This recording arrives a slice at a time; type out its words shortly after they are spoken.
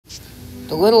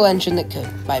The Little Engine That Could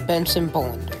by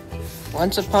Bohlender.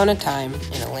 Once upon a time,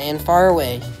 in a land far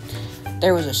away,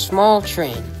 there was a small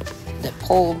train that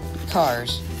pulled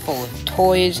cars full of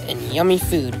toys and yummy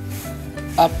food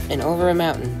up and over a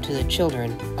mountain to the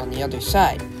children on the other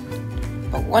side.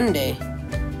 But one day,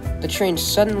 the train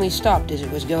suddenly stopped as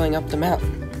it was going up the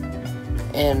mountain.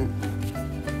 And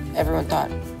everyone thought,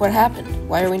 what happened?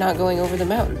 Why are we not going over the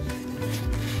mountain?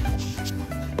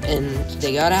 And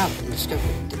they got out and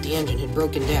discovered that the engine had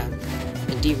broken down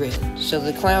and derailed. So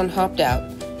the clown hopped out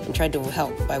and tried to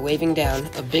help by waving down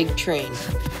a big train.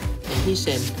 And he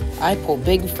said, I pull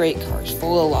big freight cars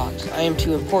full of logs. I am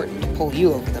too important to pull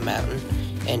you over the mountain.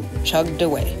 And chugged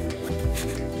away.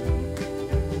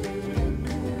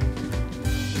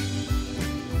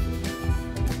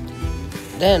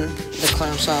 Then the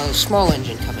clown saw a small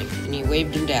engine coming, and he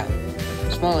waved him down.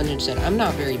 The small engine said, I'm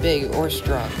not very big or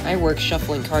strong. I work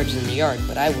shuffling cards in the yard,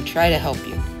 but I will try to help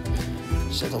you.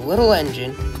 So the little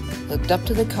engine looked up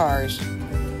to the cars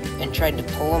and tried to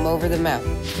pull them over the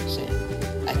mountain, saying,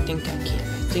 I think I can,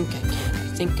 I think I can,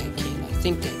 I think I can, I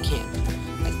think I can,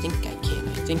 I think I can,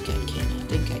 I think I can, I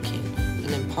think I can, and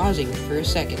then pausing for a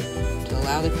second to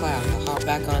allow the clown to hop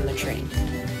back on the train.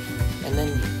 And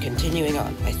then continuing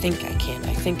on, I think I can,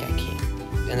 I think I can.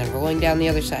 And then rolling down the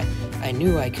other side, I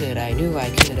knew I could, I knew I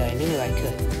could, I knew I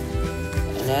could.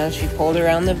 And as she pulled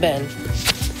around the bend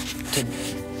to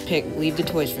leave the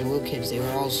toys for the little kids, they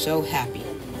were all so happy.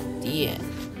 The end.